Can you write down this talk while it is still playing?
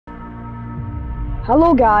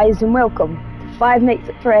Hello guys and welcome to Five Nights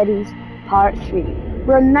at Freddy's Part 3.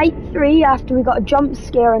 We're on night 3 after we got a jump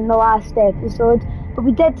scare in the last episode, but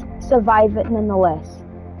we did survive it nonetheless.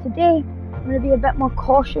 Today I'm going to be a bit more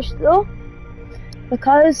cautious though,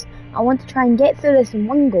 because I want to try and get through this in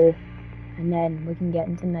one go, and then we can get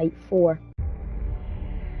into night 4.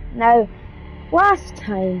 Now, last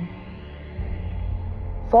time,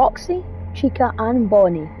 Foxy, Chica and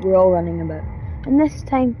Bonnie were all running about, and this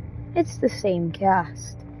time it's the same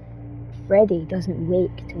cast. Freddy doesn't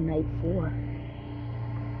wake till night 4.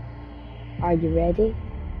 Are you ready?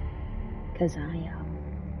 'Cause I am.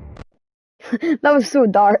 That was so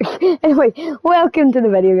dark. Anyway, welcome to the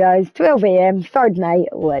video guys. 12 AM, third night,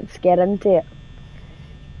 let's get into it.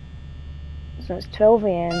 So it's 12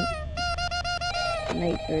 AM,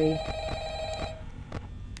 night 3.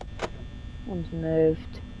 One's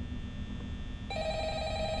moved.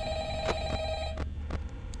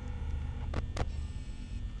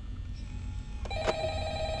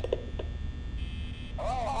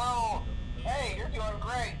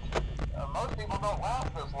 Most people don't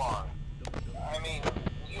last this long. I mean,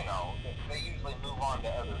 you know, they usually move on to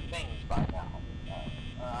other things by now.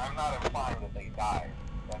 I'm not implying that they died.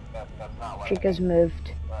 That's not what Chica's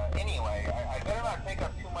moved. Anyway, I better not take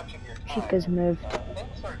up too much of your time. Chica's moved.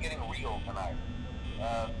 Things start getting real tonight.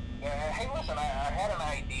 Hey, listen, I had an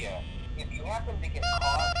idea. If you happen to get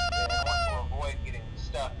caught and want to avoid getting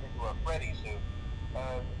stuffed into a Freddy suit,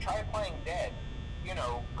 try playing dead. You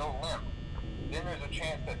know, go limp. Then there's a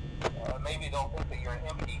chance that maybe they'll think that you're an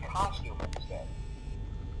empty costume instead.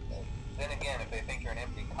 Then again, if they think you're an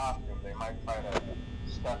empty costume, they might try to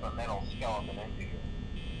stuff a metal skeleton into you.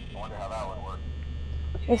 I wonder how that would work.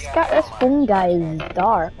 This phone guy is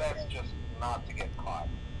dark. That's just not to get caught.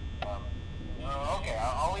 Okay,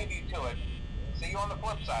 I'll leave you to it. See you on the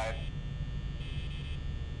flip side.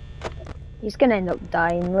 He's gonna end up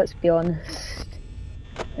dying, let's be honest.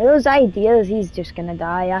 With those ideas, he's just gonna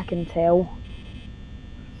die, I can tell.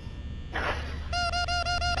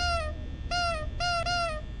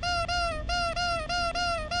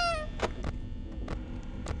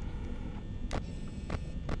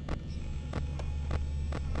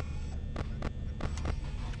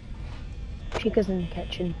 Chica's in the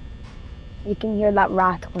kitchen. You can hear that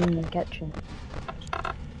rattling in the kitchen.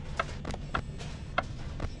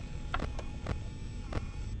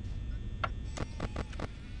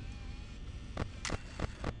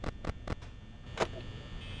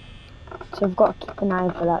 So I've got to keep an eye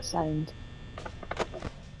for that sound,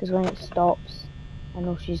 because when it stops, I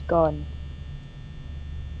know she's gone.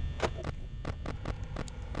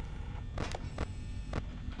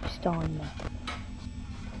 She's still on there.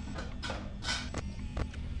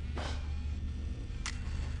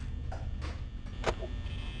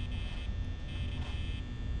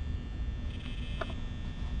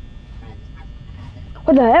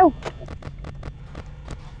 What the hell?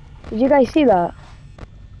 Did you guys see that?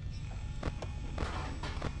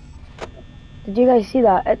 Did you guys see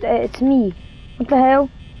that? It's me. What the hell?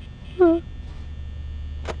 It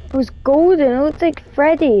was golden. It looked like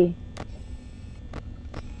Freddy.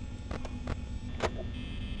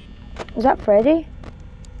 Was that Freddy?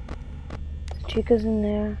 Chica's in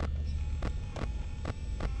there.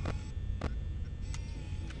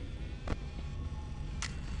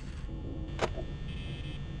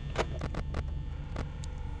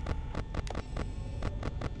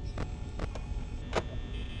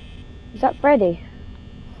 Is that Freddy?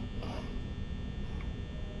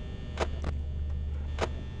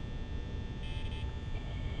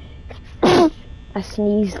 I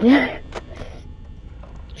sneezed.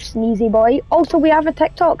 Sneezy boy. Also, we have a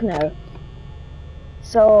TikTok now.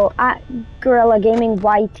 So, at Gorilla Gaming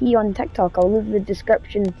YT on TikTok. I'll leave the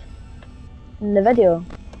description in the video.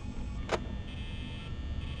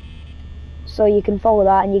 So you can follow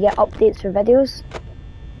that and you get updates for videos.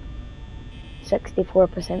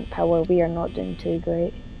 64% power, we are not doing too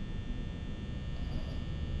great.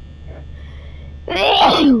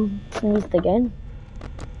 Sneezed again.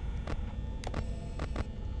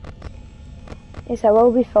 Yes, I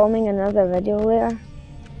will be filming another video later.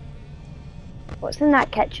 What's in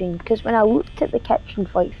that kitchen? Because when I looked at the kitchen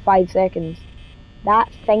for like 5 seconds,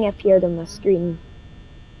 that thing appeared on the screen.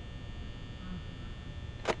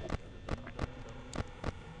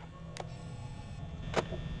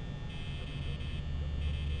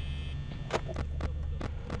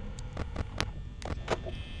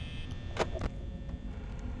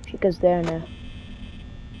 Chica's there now.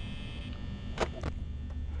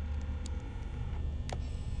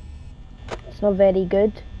 It's not very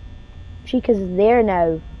good. Chica's there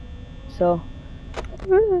now. So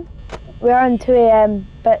we're on 2 AM,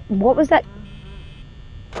 but what was that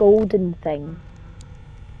golden thing.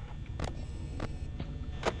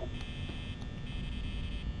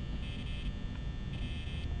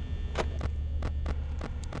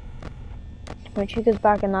 When she goes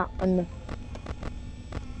back in that on the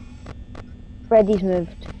Freddy's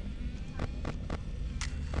moved.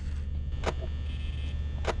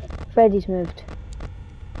 Freddy's moved.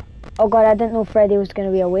 Oh god, I didn't know Freddy was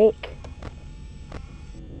gonna be awake.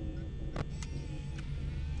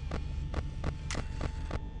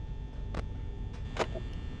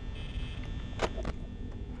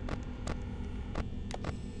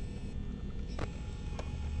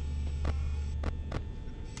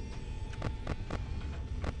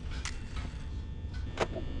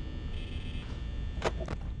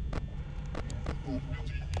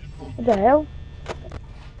 What the hell?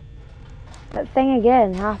 That thing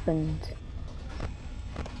again happened.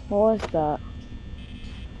 What was that?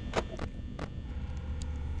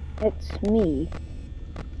 It's me.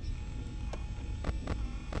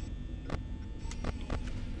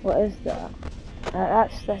 What is that?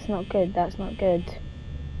 That's not good. That's not good.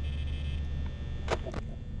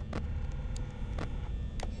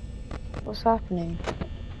 What's happening?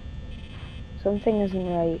 Something isn't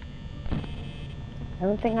right. I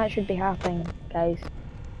don't think that should be happening, guys.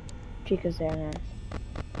 Chica's there now.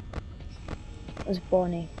 There's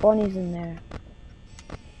Bonnie. Bonnie's in there.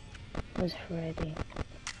 There's Freddy.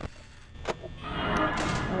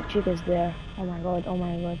 Oh, Chica's there. Oh my god, oh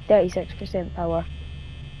my god. 36% power.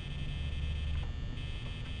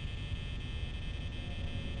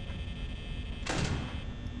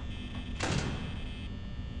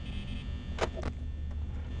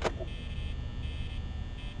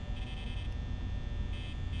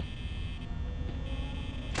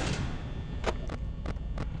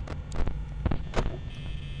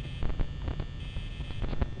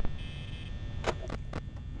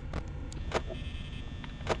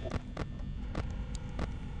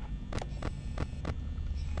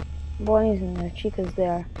 Bonnie's in there, Chica's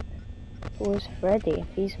there. Where's Freddy if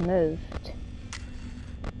he's moved?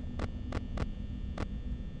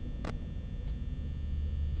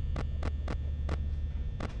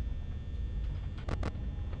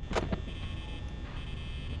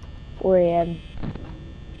 Four AM.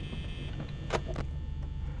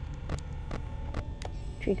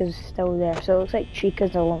 Chica's still there, so it looks like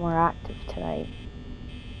Chica's a lot more active tonight.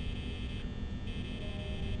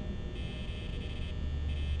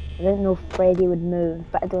 I didn't know Freddy would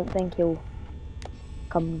move, but I don't think he'll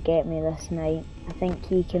come get me this night. I think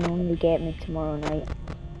he can only get me tomorrow night.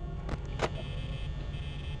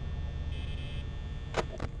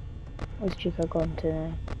 Where's Chica gone to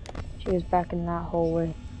now? She was back in that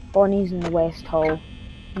hallway. Bonnie's in the west hall.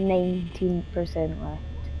 19% left.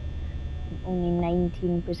 Only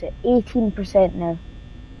 19%. 18% now.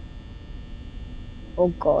 Oh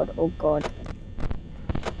god, oh god.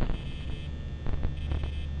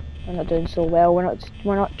 We're not doing so well. We're not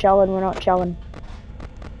chilling.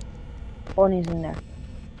 Bonnie's in there.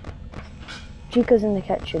 Chica's in the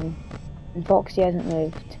kitchen. And Foxy hasn't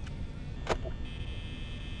moved.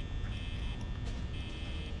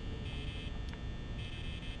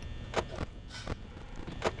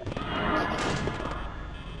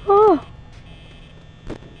 Oh!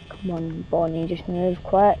 Come on, Bonnie, just move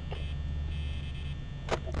quick.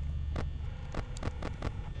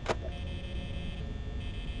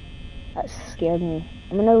 That scared me.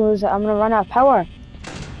 I'm gonna lose it. I'm gonna run out of power.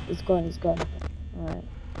 He's gone, he's gone. Alright.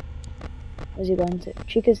 Where's he going to?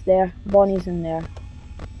 Chica's there. Bonnie's in there.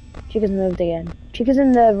 Chica's moved again. Chica's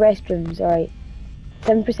in the restrooms, alright.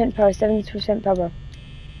 7% power, 70% power.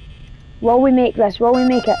 Will we make this? Will we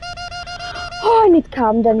make it? Oh, I need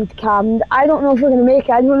calmed, I don't know if we're gonna make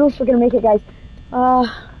it, guys.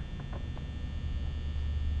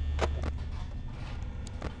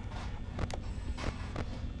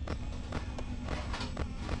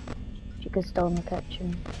 Chica's still in the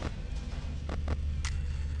kitchen.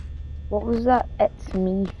 What was that "it's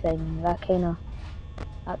me" thing? That kinda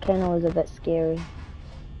was a bit scary.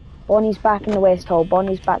 Bonnie's back in the west hall.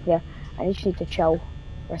 Bonnie's back there. I just need to chill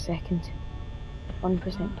for a second.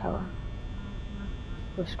 1% power.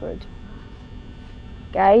 We're screwed.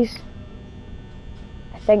 Guys,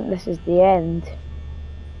 I think this is the end.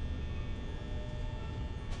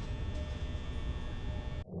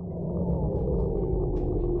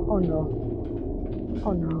 Oh no.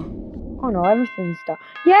 Oh no. Oh no, everything's done.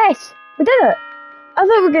 Yes! We did it! I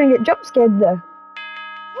thought we were gonna get jump scared there.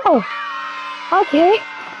 Oh. Okay.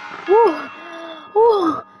 Whoa.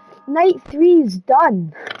 Oh. Night 3 is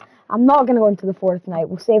done. I'm not gonna go into the 4th night.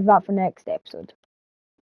 We'll save that for next episode.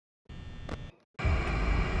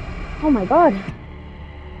 Oh my god.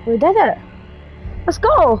 We did it. Let's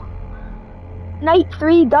go! Night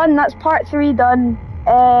 3 done, that's part 3 done.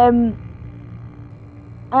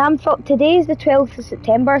 Today is the 12th of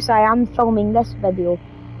September, so I am filming this video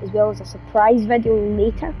as well as a surprise video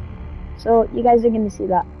later. So you guys are going to see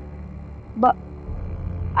that. But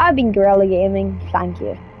I've been Gorilla Gaming, thank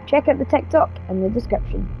you. Check out the TikTok in the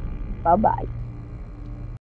description. Bye bye.